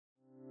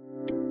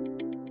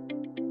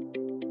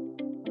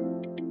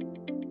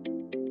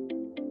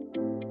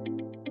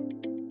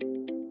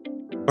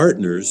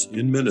Partners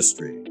in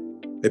Ministry,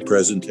 a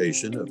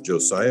presentation of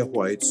Josiah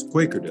White's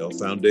Quakerdale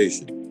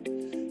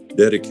Foundation,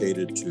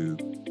 dedicated to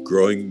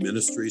growing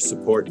ministry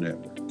support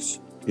networks,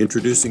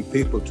 introducing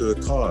people to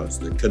a cause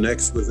that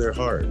connects with their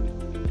heart,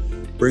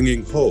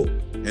 bringing hope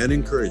and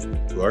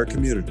encouragement to our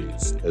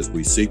communities as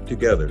we seek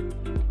together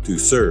to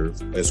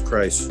serve as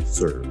Christ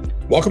served.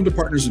 Welcome to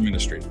Partners in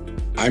Ministry.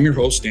 I'm your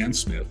host, Dan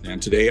Smith,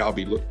 and today I'll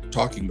be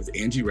talking with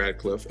Angie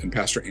Radcliffe and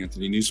Pastor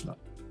Anthony Nusma.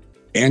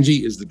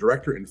 Angie is the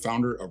director and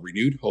founder of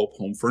Renewed Hope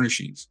Home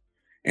Furnishings.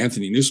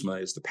 Anthony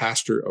Nusma is the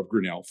pastor of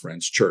Grinnell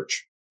Friends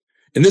Church.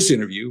 In this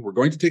interview, we're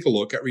going to take a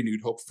look at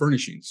Renewed Hope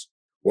Furnishings.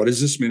 What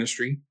is this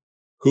ministry?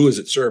 Who is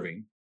it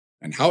serving?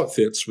 And how it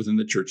fits within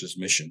the church's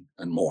mission,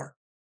 and more.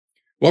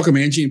 Welcome,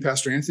 Angie and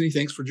Pastor Anthony.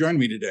 Thanks for joining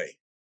me today.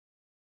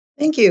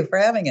 Thank you for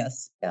having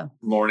us. Yeah.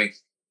 Good morning.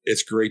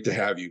 It's great to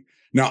have you.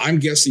 Now, I'm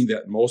guessing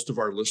that most of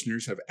our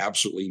listeners have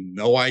absolutely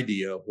no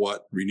idea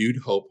what Renewed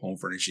Hope Home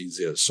Furnishings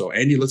is. So,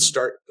 Andy, let's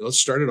start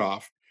it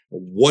off.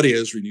 What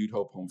is Renewed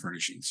Hope Home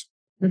Furnishings?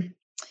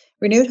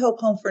 Renewed Hope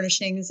Home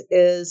Furnishings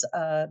is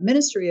a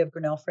ministry of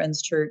Grinnell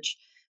Friends Church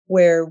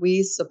where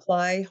we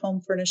supply home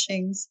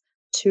furnishings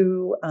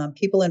to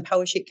people in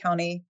Poweshiek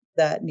County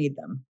that need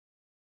them.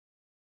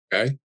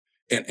 Okay.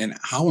 And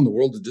how in the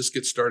world did this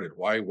get started?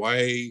 Why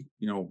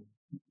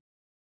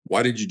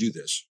did you do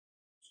this?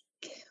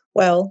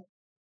 Well,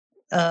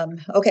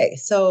 okay.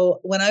 So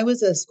when I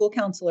was a school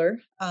counselor,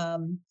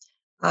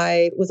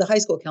 I was a high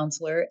school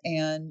counselor,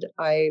 and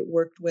I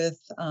worked with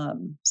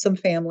some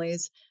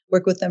families,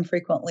 work with them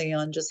frequently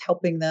on just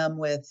helping them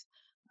with,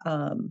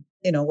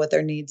 what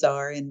their needs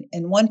are. And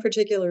in one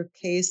particular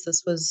case,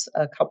 this was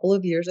a couple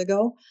of years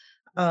ago,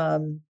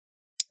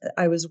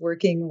 I was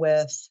working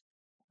with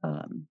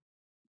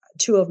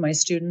two of my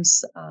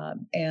students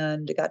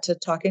and got to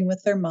talking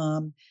with their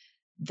mom.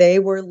 They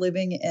were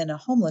living in a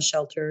homeless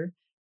shelter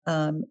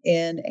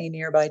in a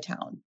nearby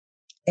town.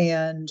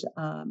 And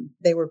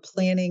they were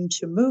planning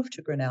to move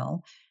to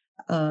Grinnell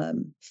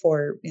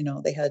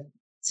they had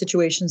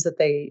situations that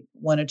they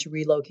wanted to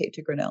relocate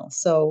to Grinnell.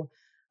 So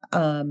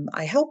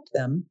I helped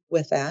them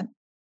with that.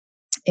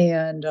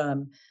 And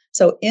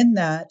so in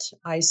that,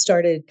 I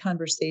started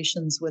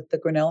conversations with the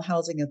Grinnell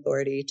Housing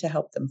Authority to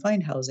help them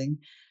find housing.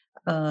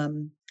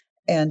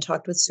 And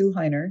talked with Sue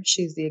Heiner.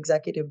 She's the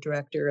executive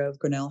director of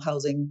Grinnell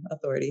Housing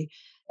Authority.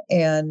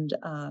 And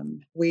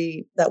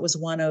that was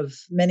one of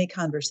many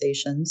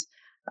conversations.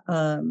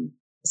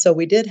 So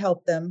we did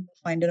help them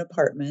find an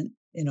apartment.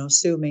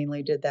 Sue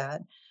mainly did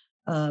that.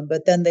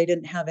 But then they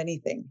didn't have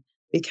anything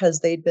because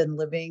they'd been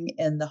living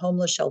in the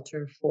homeless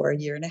shelter for a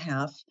year and a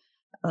half.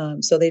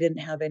 So they didn't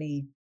have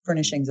any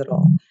furnishings at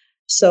all.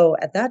 So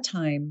at that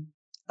time,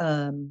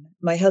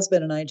 my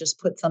husband and I just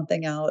put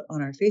something out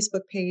on our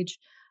Facebook page,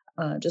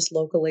 just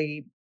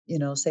locally,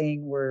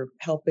 saying we're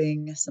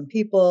helping some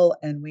people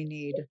and we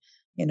need,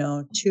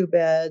 2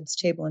 beds,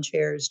 table and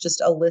chairs,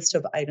 just a list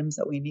of items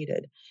that we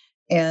needed.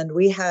 And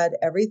we had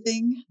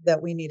everything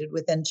that we needed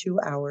within 2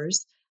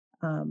 hours,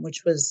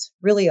 which was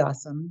really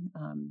awesome,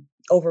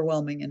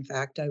 overwhelming. In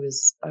fact, I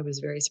was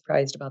very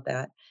surprised about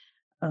that.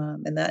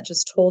 And that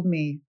just told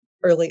me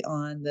early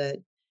on that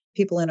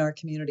people in our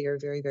community are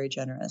very, very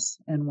generous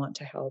and want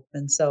to help.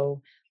 And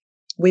so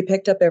we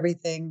picked up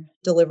everything,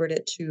 delivered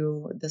it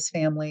to this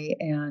family,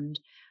 and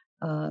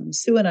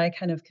Sue and I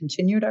kind of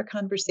continued our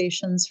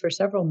conversations for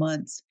several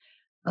months,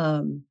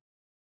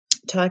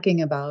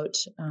 talking about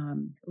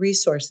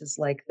resources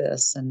like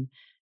this.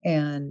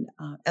 And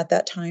at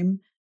that time,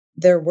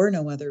 there were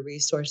no other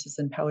resources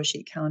in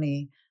Poweshiek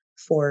County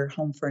for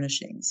home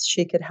furnishings.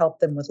 She could help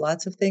them with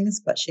lots of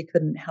things, but she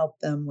couldn't help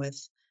them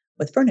with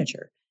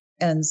furniture.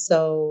 And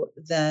so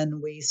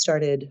then we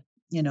started,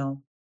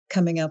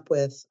 coming up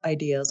with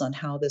ideas on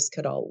how this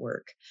could all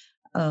work.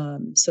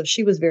 So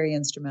she was very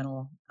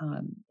instrumental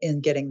in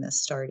getting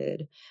this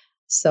started.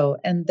 So,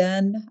 and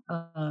then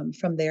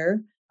from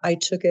there, I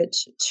took it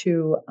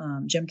to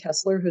Jim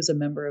Kessler, who's a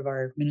member of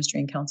our ministry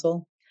and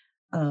council,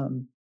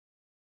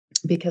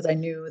 because I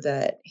knew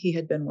that he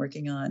had been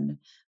working on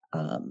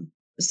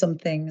some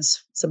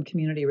things, some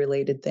community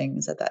related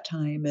things at that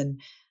time.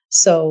 And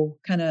so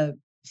kind of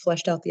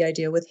fleshed out the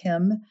idea with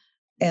him.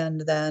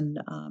 And then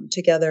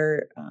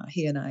together,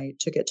 he and I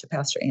took it to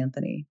Pastor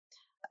Anthony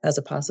as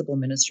a possible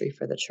ministry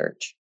for the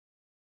church.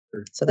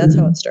 So that's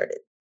how it started.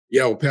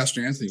 Yeah. Well,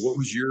 Pastor Anthony, what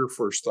was your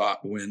first thought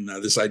when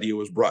this idea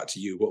was brought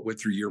to you? What went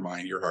through your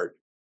mind, your heart?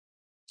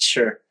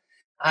 Sure.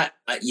 Dan,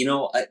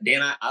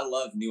 I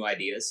love new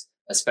ideas,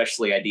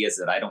 especially ideas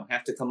that I don't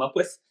have to come up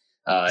with.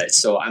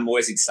 So I'm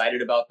always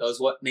excited about those.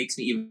 What makes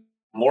me even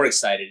more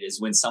excited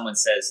is when someone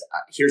says,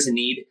 here's a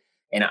need,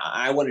 and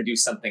I want to do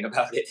something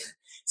about it.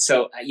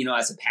 So,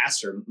 as a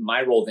pastor,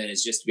 my role then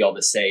is just to be able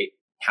to say,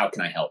 how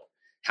can I help?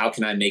 How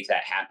can I make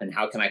that happen?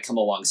 How can I come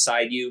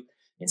alongside you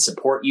and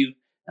support you?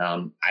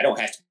 I don't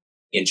have to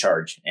be in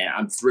charge. And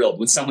I'm thrilled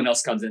when someone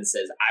else comes in and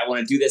says, I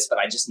want to do this, but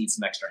I just need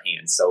some extra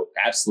hands. So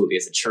absolutely,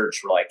 as a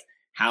church, we're like,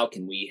 how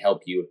can we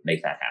help you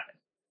make that happen?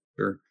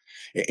 Sure.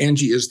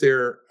 Angie, is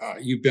there,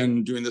 you've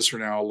been doing this for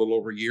now a little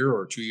over a year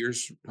or 2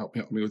 years? Help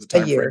me with the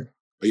time frame.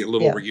 A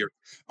little Yeah. over a year.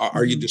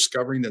 Are you Mhm.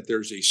 discovering that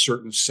there's a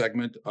certain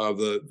segment of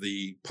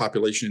the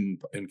population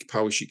in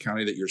Poweshiek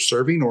County that you're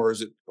serving, or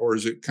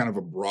is it kind of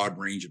a broad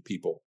range of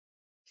people?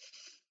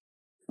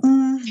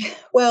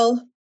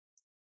 Well,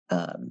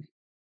 um,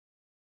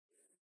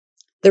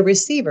 the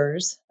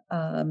receivers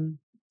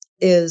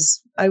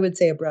is, I would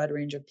say, a broad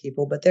range of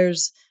people, but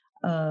there's,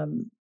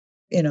 um,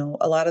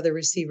 a lot of the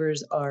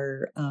receivers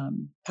are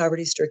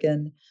poverty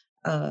stricken.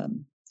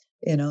 Um,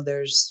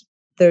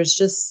 there's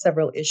just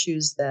several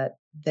issues that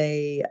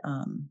they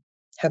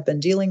have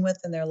been dealing with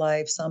in their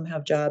life. Some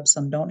have jobs,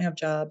 some don't have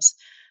jobs.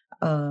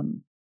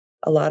 Um,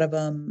 a lot of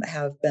them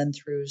have been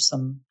through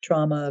some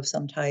trauma of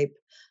some type,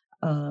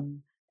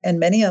 um, and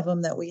many of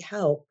them that we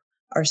help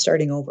are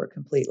starting over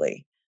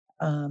completely.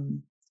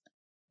 Um,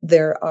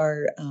 there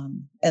are,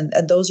 and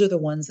those are the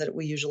ones that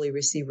we usually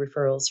receive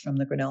referrals from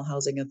the Grinnell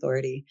Housing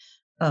Authority.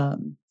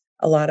 Um,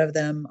 a lot of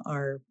them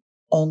are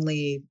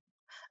only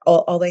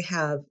all they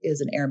have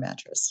is an air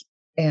mattress,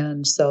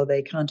 and so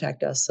they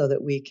contact us so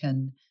that we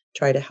can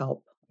try to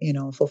help,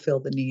 fulfill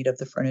the need of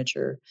the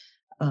furniture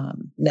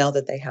now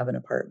that they have an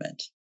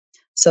apartment.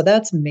 So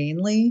that's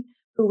mainly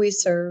who we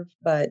serve,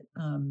 but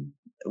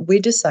we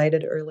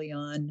decided early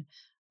on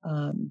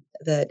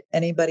that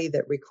anybody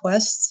that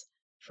requests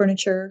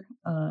furniture,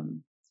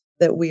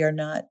 that we are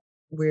not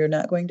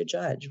going to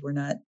judge. We're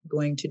not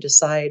going to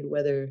decide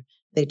whether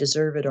they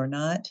deserve it or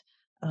not.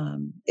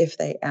 If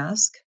they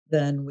ask,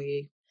 then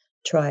we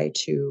try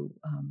to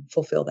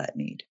fulfill that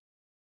need.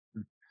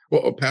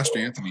 Well, Pastor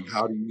Anthony,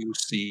 how do you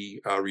see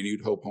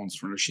Renewed Hope Homes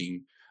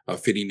Furnishing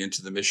fitting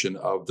into the mission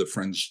of the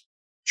Friends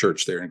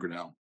Church there in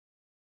Grinnell?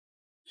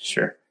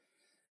 Sure.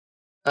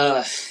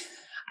 Uh,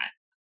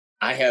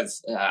 I have.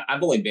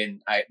 I've only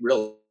been. I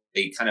really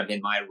kind of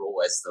in my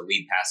role as the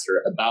lead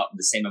pastor about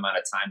the same amount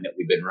of time that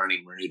we've been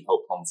running Renewed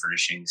Hope Home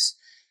Furnishings,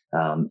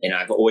 and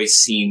I've always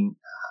seen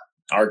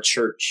our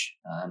church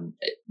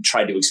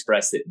try to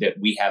express that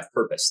we have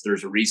purpose.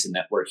 There's a reason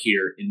that we're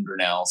here in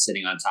Grinnell,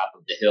 sitting on top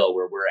of the hill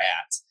where we're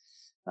at.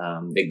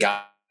 That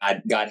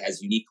God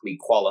has uniquely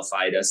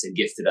qualified us and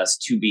gifted us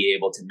to be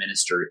able to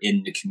minister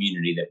in the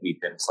community that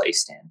we've been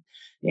placed in,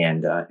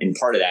 and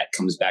part of that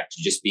comes back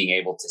to just being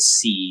able to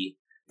see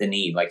the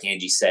need. Like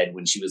Angie said,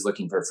 when she was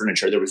looking for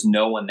furniture, there was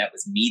no one that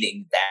was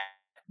meeting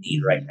that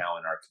need right Mhm. now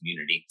in our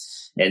community.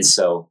 And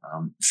so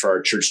for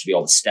our church to be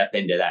able to step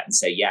into that and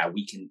say, yeah,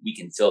 we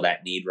can fill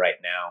that need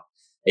right now.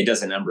 It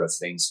does a number of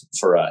things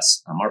for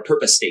us. Our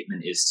purpose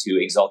statement is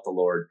to exalt the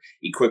Lord,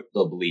 equip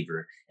the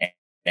believer, and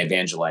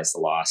evangelize the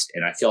lost.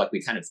 And I feel like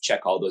we kind of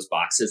check all those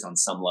boxes on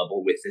some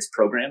level with this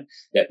program,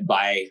 that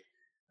by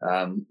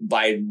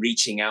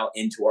reaching out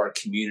into our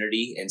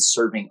community and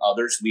serving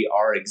others, we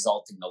are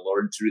exalting the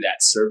Lord through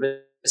that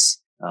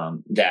service.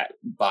 That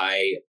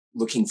by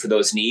looking for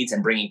those needs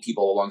and bringing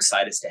people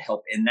alongside us to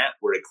help in that,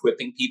 we're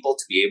equipping people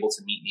to be able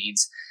to meet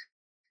needs.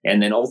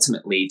 And then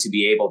ultimately to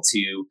be able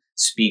to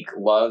speak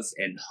love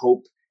and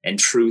hope and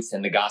truth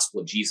and the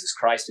gospel of Jesus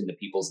Christ into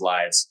people's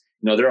lives.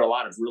 There are a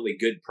lot of really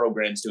good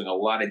programs doing a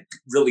lot of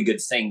really good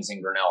things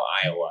in Grinnell,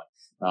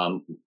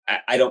 Iowa.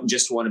 I don't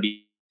just want to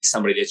be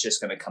somebody that's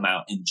just going to come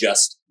out and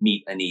just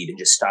meet a need and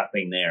just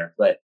stopping there,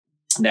 but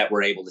that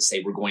we're able to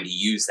say we're going to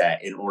use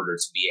that in order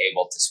to be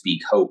able to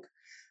speak hope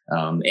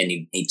and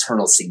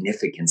eternal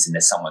significance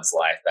into someone's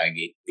life by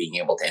being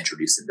able to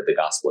introduce them to the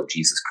gospel of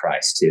Jesus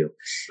Christ too.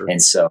 Sure.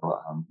 And so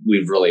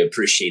we've really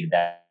appreciated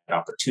that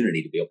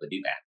opportunity to be able to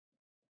do that.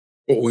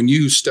 Well, when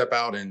you step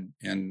out and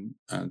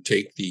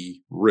take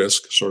the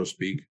risk, so to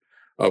speak,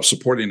 of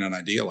supporting an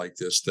idea like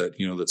this,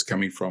 that's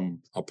coming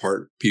from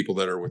people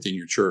that are within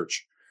your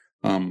church,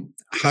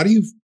 how do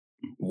you?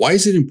 Why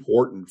is it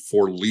important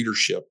for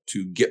leadership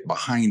to get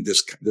behind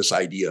this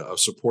idea of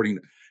supporting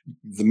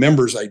the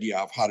members' idea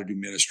of how to do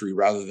ministry,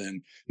 rather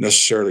than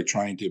necessarily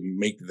trying to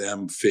make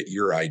them fit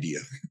your idea?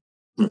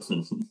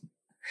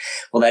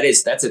 Well,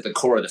 that's at the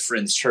core of the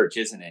Friends Church,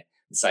 isn't it?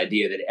 This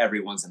idea that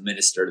everyone's a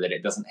minister, that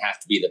it doesn't have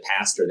to be the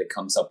pastor that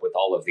comes up with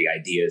all of the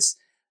ideas.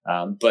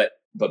 But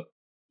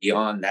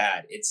beyond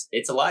that,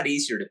 it's a lot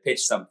easier to pitch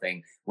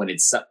something when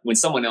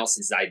someone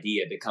else's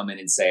idea to come in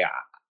and say,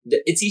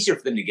 it's easier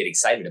for them to get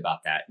excited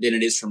about that than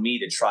it is for me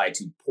to try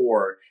to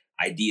pour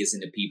ideas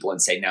into people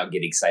and say, now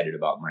get excited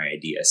about my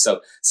idea.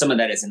 So some of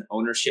that is an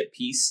ownership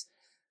piece.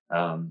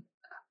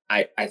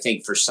 I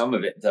think for some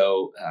of it,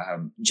 though,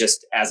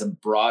 just as a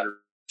broader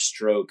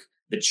stroke,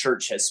 the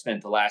church has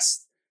spent the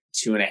last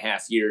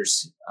 2.5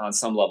 years on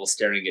some level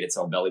staring at its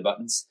own belly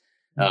buttons.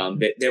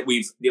 That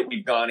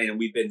we've gone in and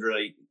we've been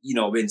really,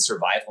 in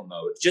survival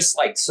mode, just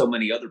like so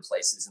many other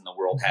places in the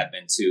world have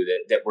been too,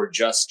 that we're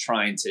just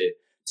trying to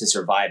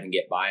survive and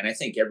get by. And I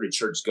think every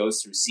church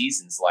goes through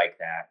seasons like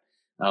that.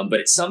 But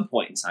at some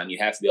point in time, you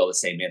have to be able to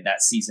say, man,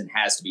 that season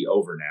has to be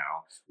over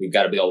now. We've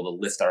got to be able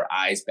to lift our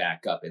eyes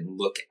back up and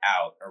look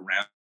out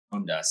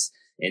around us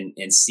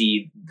and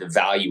see the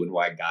value in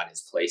why God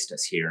has placed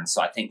us here. And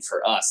so I think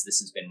for us,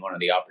 this has been one of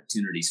the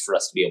opportunities for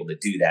us to be able to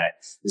do that,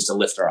 is to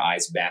lift our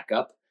eyes back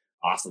up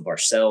off of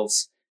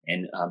ourselves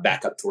and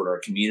back up toward our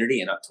community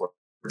and up toward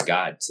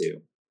God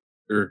too.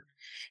 Sure.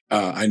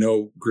 I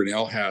know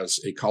Grinnell has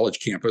a college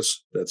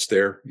campus that's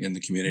there in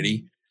the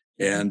community,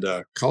 and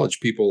college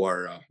people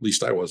are, at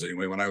least I was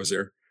anyway when I was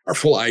there, are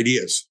full of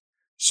ideas.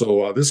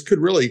 So this could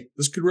really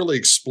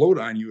explode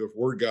on you if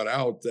word got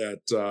out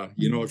that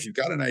if you've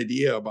got an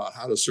idea about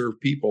how to serve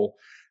people,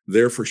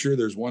 there for sure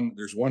there's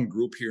one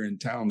group here in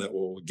town that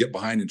will get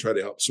behind and try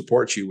to help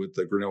support you with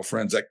the Grinnell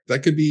Friends.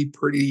 That could be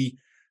pretty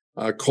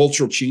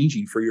cultural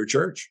changing for your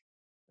church.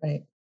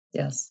 Right.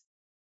 Yes.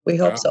 We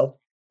hope Uh, so.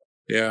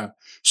 yeah.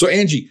 So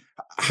Angie,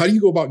 how do you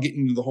go about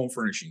getting into the home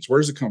furnishings? Where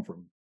does it come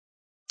from?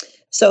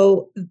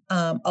 So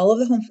all of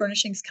the home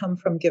furnishings come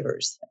from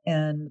givers,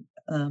 and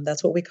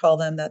that's what we call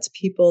them. That's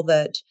people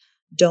that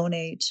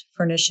donate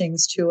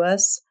furnishings to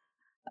us.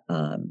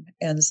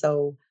 And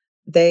so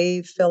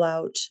they fill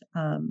out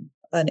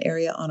an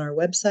area on our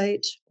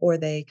website, or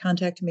they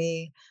contact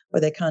me, or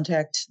they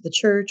contact the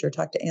church, or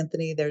talk to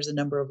Anthony. There's a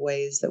number of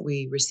ways that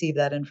we receive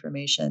that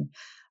information.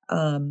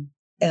 Um,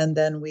 and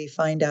then we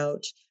find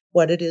out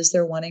what it is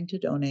they're wanting to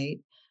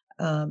donate.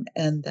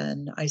 And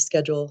then I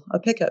schedule a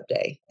pickup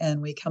day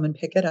and we come and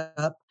pick it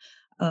up.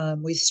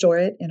 We store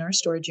it in our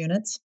storage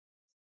units.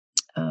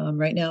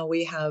 Right now,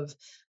 we have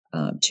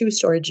two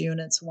storage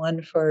units,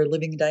 one for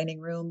living dining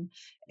room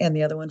and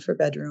the other one for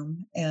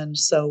bedroom. And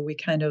so we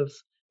kind of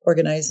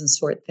organize and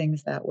sort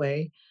things that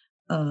way.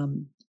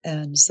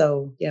 And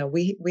so, yeah,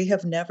 we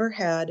have never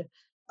had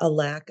a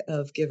lack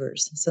of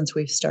givers since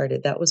we've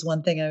started. That was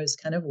one thing I was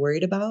kind of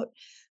worried about.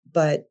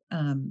 But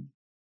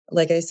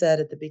like I said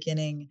at the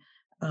beginning,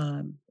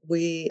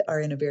 we are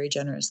in a very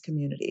generous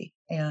community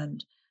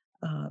and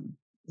a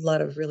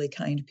lot of really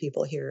kind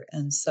people here.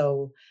 And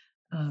so,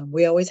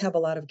 we always have a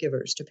lot of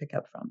givers to pick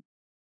up from.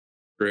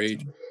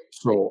 Great.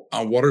 So,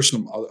 So, what are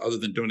some other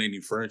than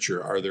donating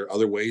furniture? Are there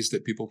other ways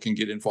that people can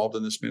get involved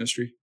in this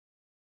ministry?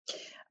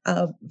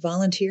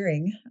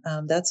 volunteering,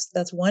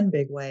 that's one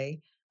big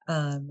way.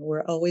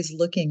 We're always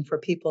looking for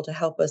people to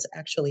help us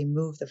actually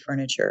move the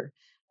furniture,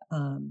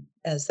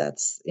 as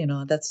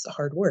that's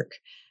hard work.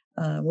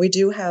 We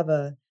do have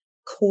a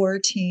core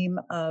team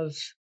of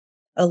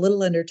a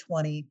little under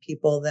 20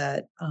 people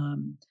that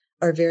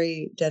are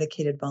very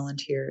dedicated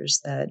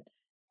volunteers that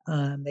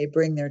they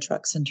bring their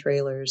trucks and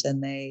trailers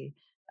and they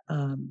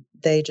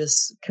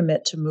just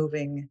commit to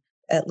moving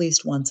at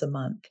least once a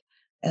month.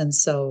 And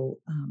so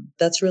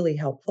that's really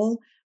helpful.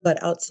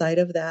 But outside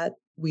of that,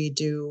 we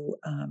do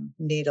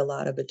need a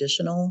lot of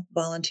additional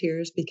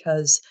volunteers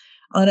because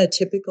on a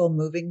typical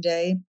moving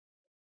day,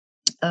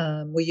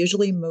 we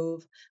usually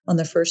move on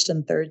the first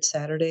and third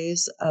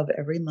Saturdays of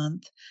every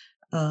month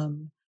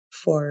um,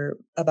 for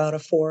about a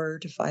 4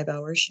 to 5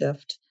 hour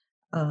shift.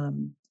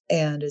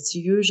 And it's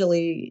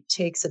usually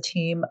takes a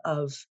team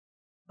of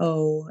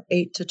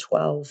 8 to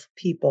 12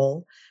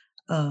 people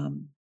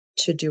um,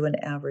 to do an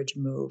average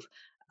move.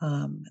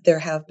 There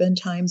have been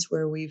times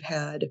where we've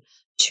had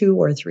 2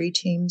 or 3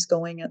 teams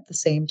going at the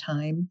same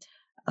time.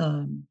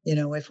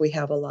 If we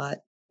have a lot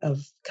of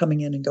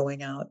coming in and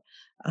going out,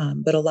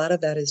 but a lot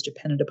of that is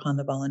dependent upon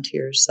the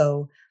volunteers.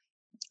 So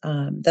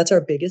that's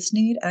our biggest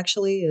need.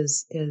 Actually,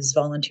 is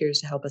volunteers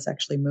to help us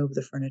actually move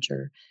the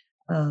furniture.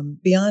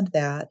 Beyond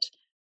that,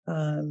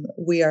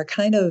 we are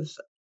kind of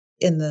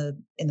in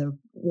the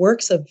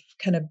works of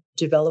kind of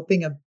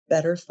developing a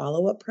better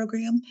follow-up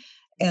program.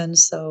 And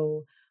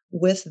so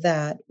with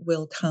that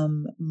will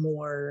come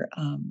more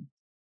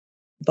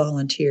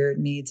volunteer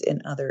needs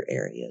in other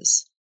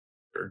areas.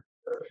 Sure.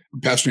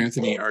 Pastor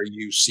Anthony, are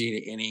you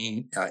seeing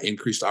any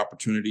increased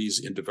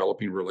opportunities in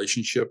developing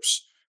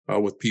relationships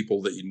with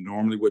people that you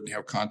normally wouldn't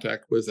have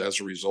contact with as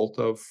a result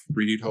of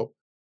Renewed Hope?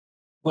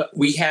 Well,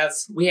 we have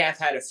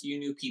had a few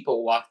new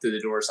people walk through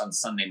the doors on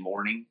Sunday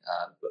morning,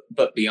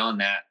 but beyond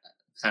that,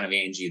 kind of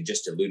Angie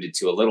just alluded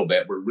to a little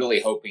bit. We're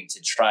really hoping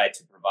to try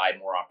to provide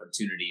more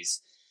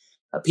opportunities.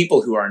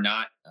 People who are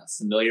not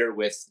familiar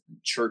with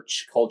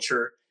church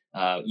culture,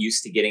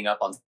 used to getting up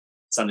on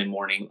Sunday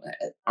morning,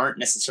 aren't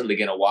necessarily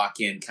going to walk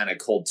in kind of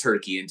cold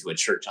turkey into a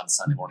church on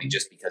Sunday morning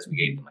just because we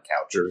gave them a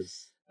couch. Sure.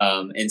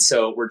 And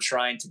so we're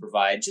trying to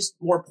provide just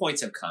more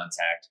points of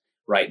contact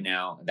right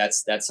now.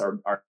 That's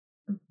our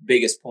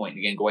biggest point.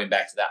 Again, going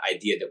back to that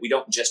idea that we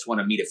don't just want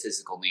to meet a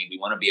physical need. We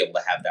want to be able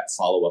to have that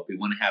follow up. We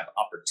want to have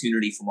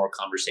opportunity for more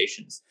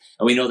conversations.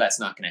 And we know that's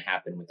not going to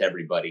happen with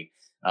everybody.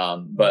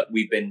 But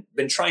we've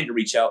been trying to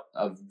reach out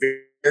of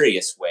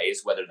various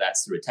ways, whether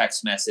that's through a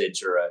text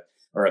message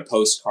or a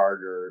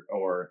postcard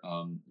or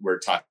we're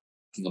talking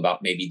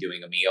about maybe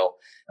doing a meal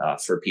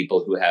for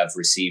people who have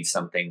received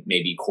something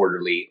maybe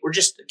quarterly. We're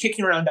just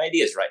kicking around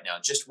ideas right now,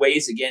 just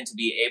ways again to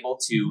be able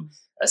to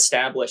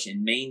establish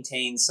and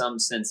maintain some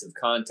sense of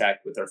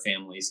contact with our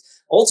families.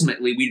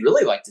 Ultimately, we'd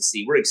really like to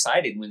see, we're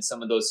excited when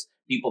some of those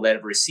people that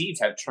have received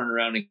have turned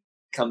around and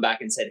come back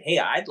and said, "Hey,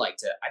 I'd like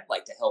to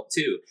help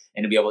too."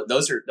 And to be able,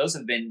 those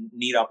have been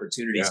neat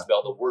opportunities to be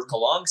able to work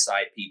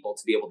alongside people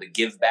to be able to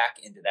give back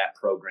into that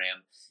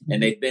program.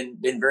 And they've been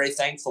very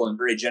thankful and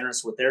very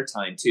generous with their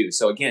time too.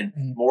 So again,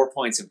 more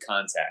points of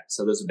contact.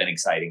 So those have been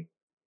exciting.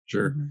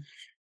 Sure.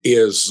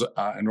 is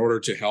in order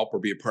to help or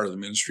be a part of the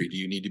ministry, do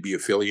you need to be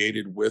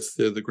affiliated with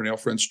the Grinnell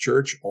Friends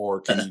Church,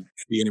 or can you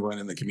be anyone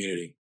in the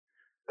community?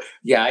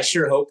 Yeah, I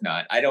sure hope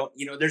not. I don't,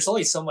 there's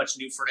only so much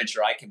new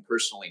furniture I can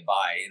personally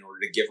buy in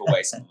order to give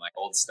away some of my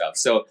old stuff.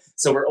 So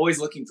we're always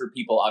looking for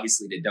people,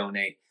 obviously, to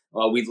donate.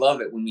 We love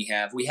it when we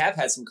have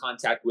had some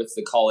contact with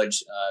the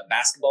college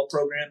basketball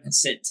program and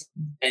sent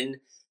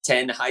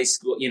 10 high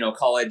school,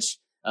 college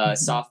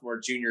sophomore,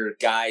 junior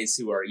guys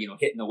who are,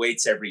 hitting the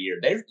weights every year.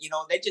 They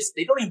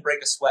don't even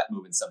break a sweat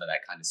moving some of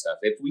that kind of stuff.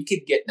 If we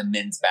could get the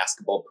men's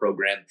basketball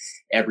program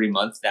every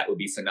month, that would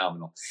be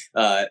phenomenal.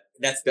 That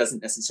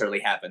doesn't necessarily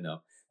happen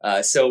though.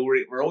 So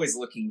we're always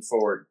looking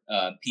for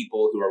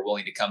people who are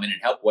willing to come in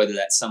and help, whether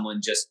that's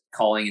someone just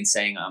calling and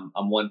saying,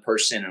 I'm one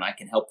person and I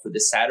can help for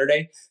this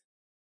Saturday,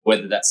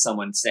 whether that's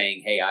someone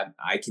saying, hey,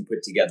 I can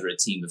put together a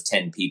team of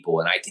 10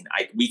 people and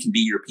we can be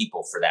your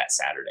people for that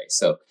Saturday.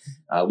 So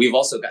we've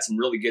also got some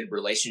really good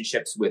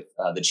relationships with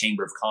the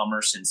Chamber of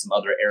Commerce and some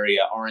other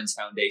area, Orange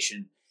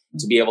Foundation,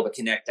 to be able to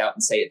connect out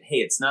and say, hey,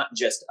 it's not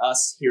just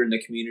us here in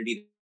the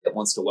community that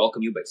wants to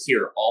welcome you, but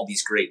here are all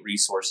these great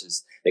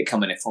resources that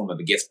come in a form of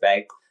a gift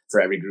bag for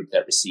every group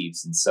that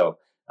receives. And so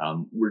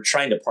we're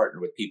trying to partner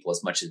with people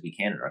as much as we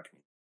can in our community.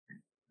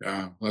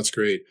 Yeah, that's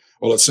great.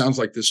 Well, it sounds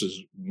like this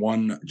is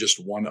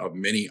just one of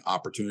many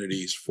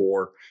opportunities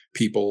for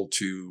people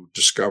to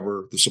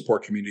discover the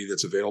support community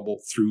that's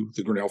available through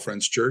the Grinnell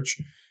Friends Church,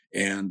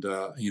 and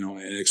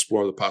and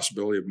explore the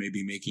possibility of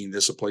maybe making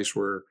this a place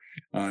where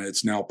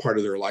it's now part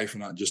of their life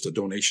and not just a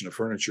donation of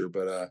furniture,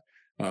 but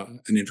an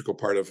integral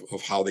part of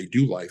how they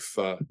do life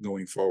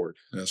going forward.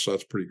 So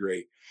that's pretty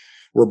great.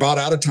 We're about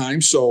out of time.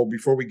 So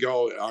before we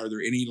go, are there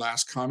any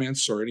last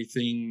comments or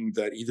anything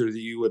that either of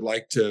you would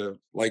like to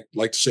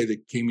say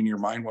that came in your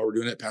mind while we're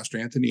doing it? Pastor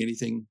Anthony,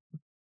 anything?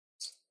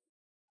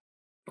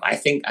 I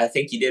think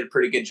you did a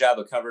pretty good job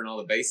of covering all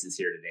the bases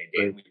here today,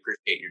 Dan. We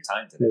appreciate your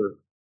time today. Sure.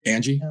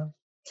 Angie?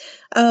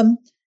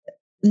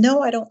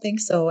 No, I don't think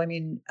so. I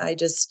mean,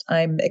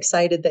 I'm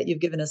excited that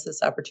you've given us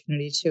this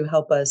opportunity to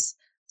help us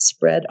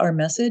spread our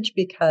message,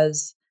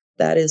 because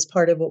that is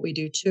part of what we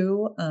do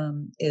too,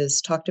 is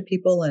talk to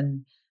people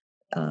and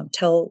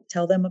tell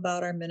them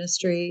about our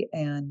ministry.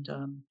 And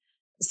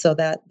so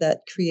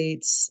that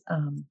creates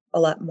a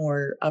lot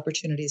more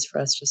opportunities for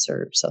us to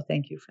serve. So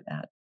thank you for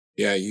that.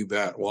 Yeah, you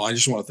bet. Well, I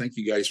just want to thank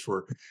you guys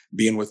for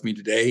being with me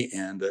today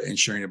and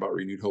sharing about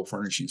Renewed Hope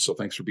Furnishings. So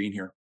thanks for being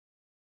here.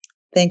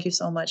 Thank you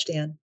so much,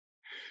 Dan.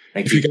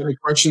 If you got any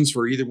questions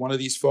for either one of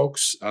these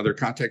folks, their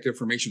contact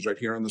information is right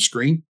here on the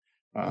screen.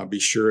 Be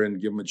sure and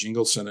give them a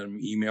jingle, send them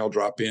an email,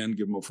 drop in,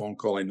 give them a phone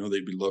call. I know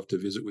they'd be love to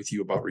visit with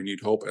you about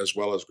Renewed Hope as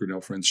well as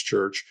Grinnell Friends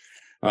Church.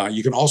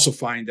 You can also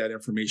find that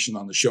information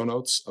on the show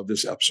notes of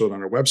this episode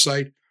on our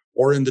website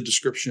or in the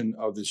description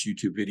of this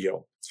YouTube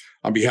video.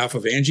 On behalf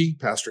of Angie,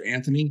 Pastor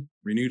Anthony,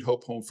 Renewed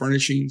Hope Home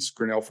Furnishings,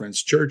 Grinnell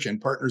Friends Church, and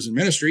Partners in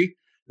Ministry,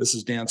 this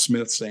is Dan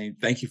Smith saying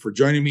thank you for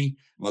joining me.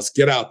 Let's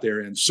get out there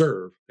and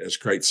serve as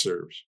Christ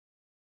serves.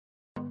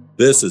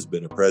 This has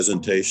been a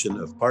presentation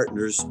of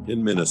Partners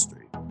in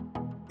Ministry,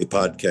 a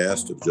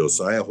podcast of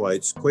Josiah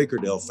White's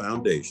Quakerdale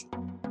Foundation.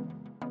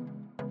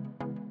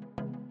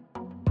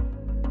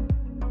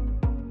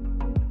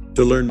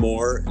 To learn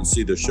more and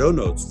see the show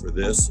notes for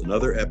this and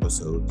other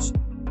episodes,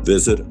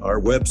 visit our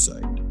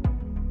website.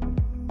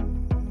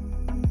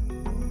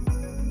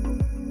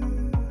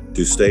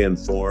 To stay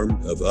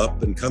informed of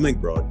up and coming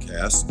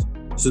broadcasts,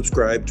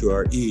 subscribe to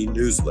our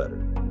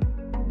e-newsletter.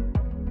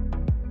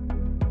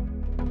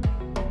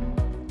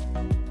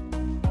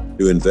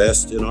 To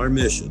invest in our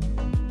mission,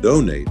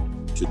 donate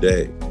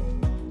today.